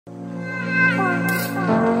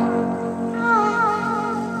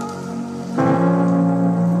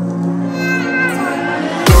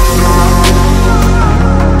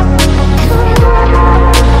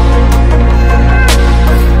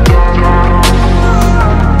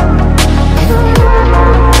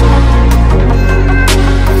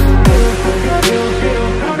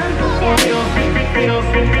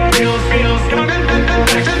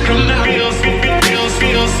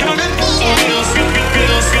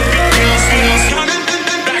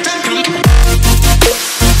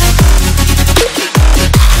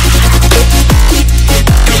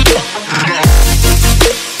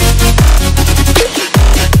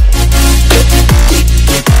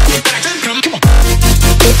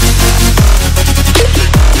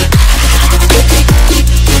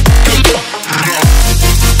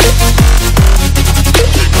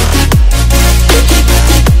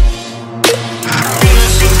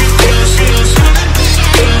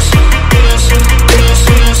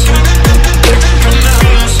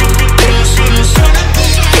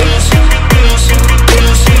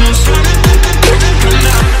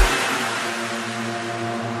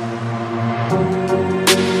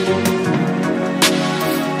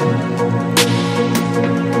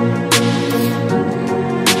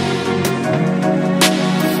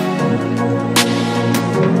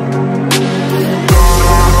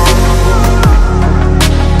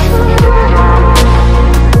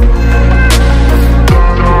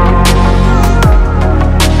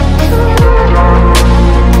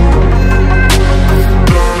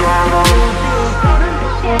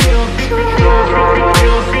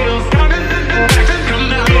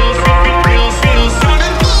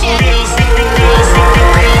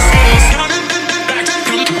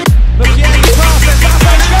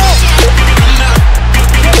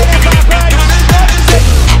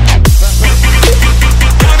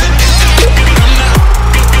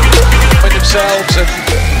themselves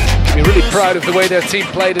and be really proud of the way their team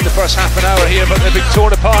played in the first half an hour here, but they've been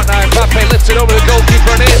torn apart now. Mbappe lifts it over the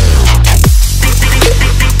goalkeeper and in.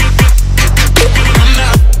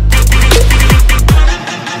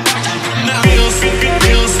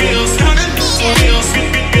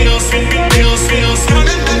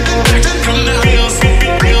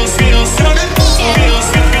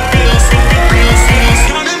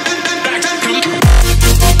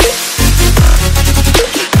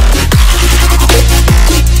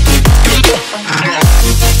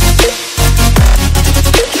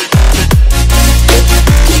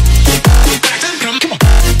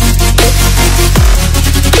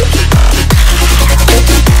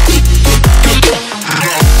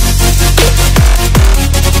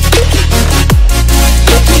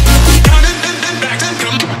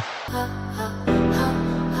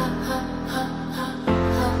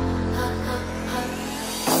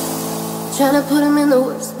 Tryna put him in the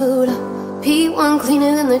worst mood. P1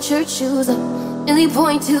 cleaner than the church shoes. Really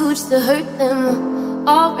point to just to hurt them.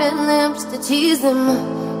 All red lamps to tease them.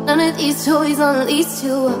 None of these toys on lease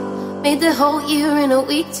too. Made the whole year in a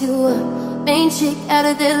week too. Main chick out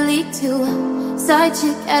of their league too. Side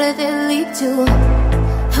chick out of their league too.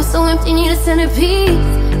 House so empty, need a centerpiece.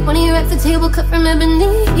 20 racks a table cut from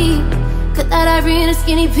ebony. Cut that ivory into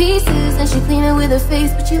skinny pieces. And she clean it with her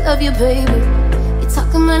face, but you love your baby.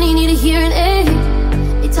 Talking money, need a hearing aid.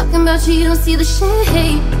 They talking about you, you don't see the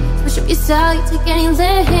shade. Switch up your style, you take any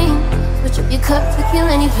lane. Switch up your cup to kill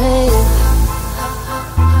any pain.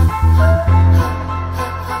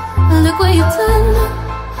 Look what you've done.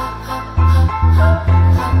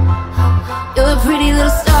 You're a pretty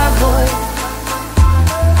little star boy.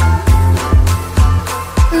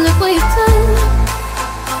 Look what you've done.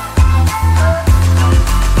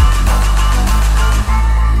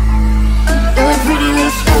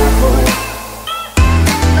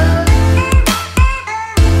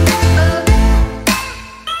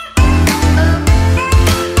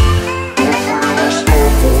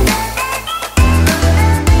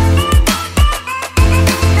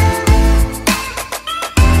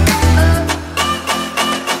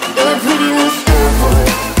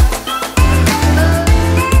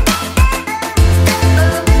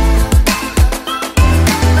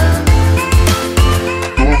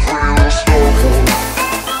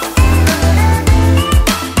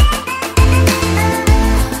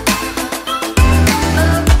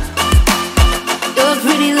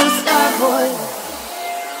 Pretty little star boy.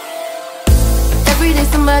 Every day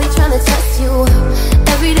somebody tryna test you.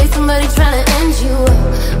 Every day somebody tryna end you.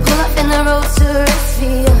 Pull up in the road to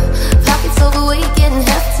rescue. Pockets overweight, getting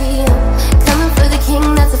hefty. Coming for the king,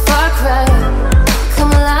 that's a far cry.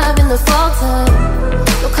 Come alive in the fall time.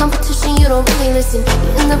 No competition, you don't really listen.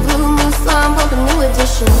 You're in the blue moon slum, bump a new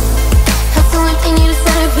edition. House so empty, need a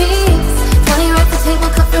centerpiece. 20 racks a table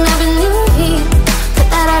cut from ebony. Cut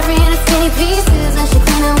that ivory into skinny pieces. And she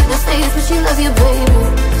clean it with her face, but she loves you, baby.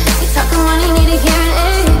 Talking money, need a hearing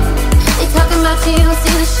aid. They talking about you, you don't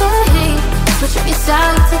see the shade. Switch up your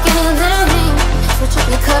style, you take any lane. Switch up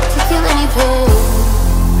your cup to kill any pain.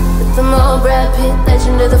 With them all Brad Pitt,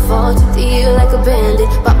 legend of the fall. Took the year like a bandit.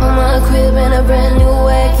 Bought mama a crib and a brand new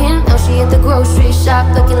wagon. Now she at the grocery shop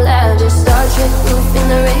looking lavish. Star Trek roof in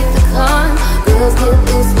the Wraith the Con. Girls get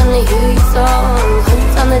loose when they hear your song.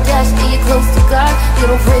 Hundreds on the dash, get you close to God. You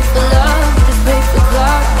don't pray for love, you just pray for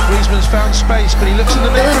God. Griezmann's found space, but he looks in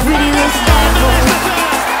the middle. Pretty little star boy.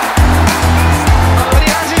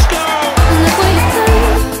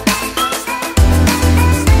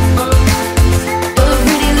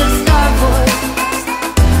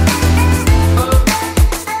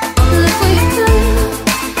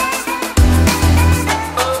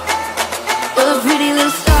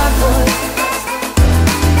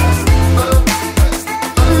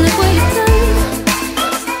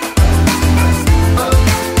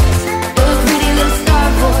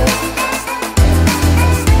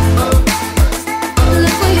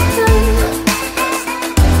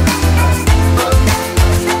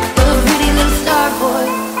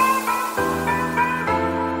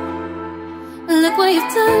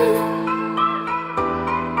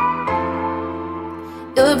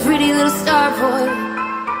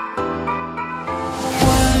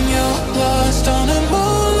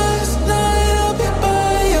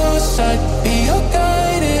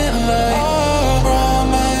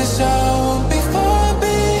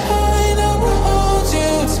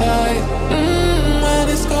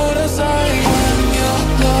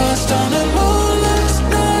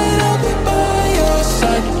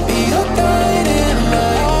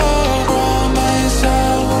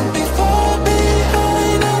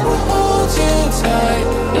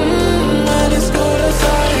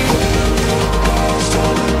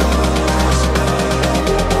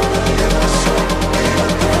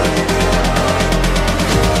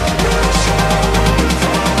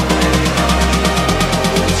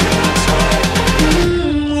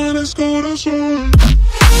 side.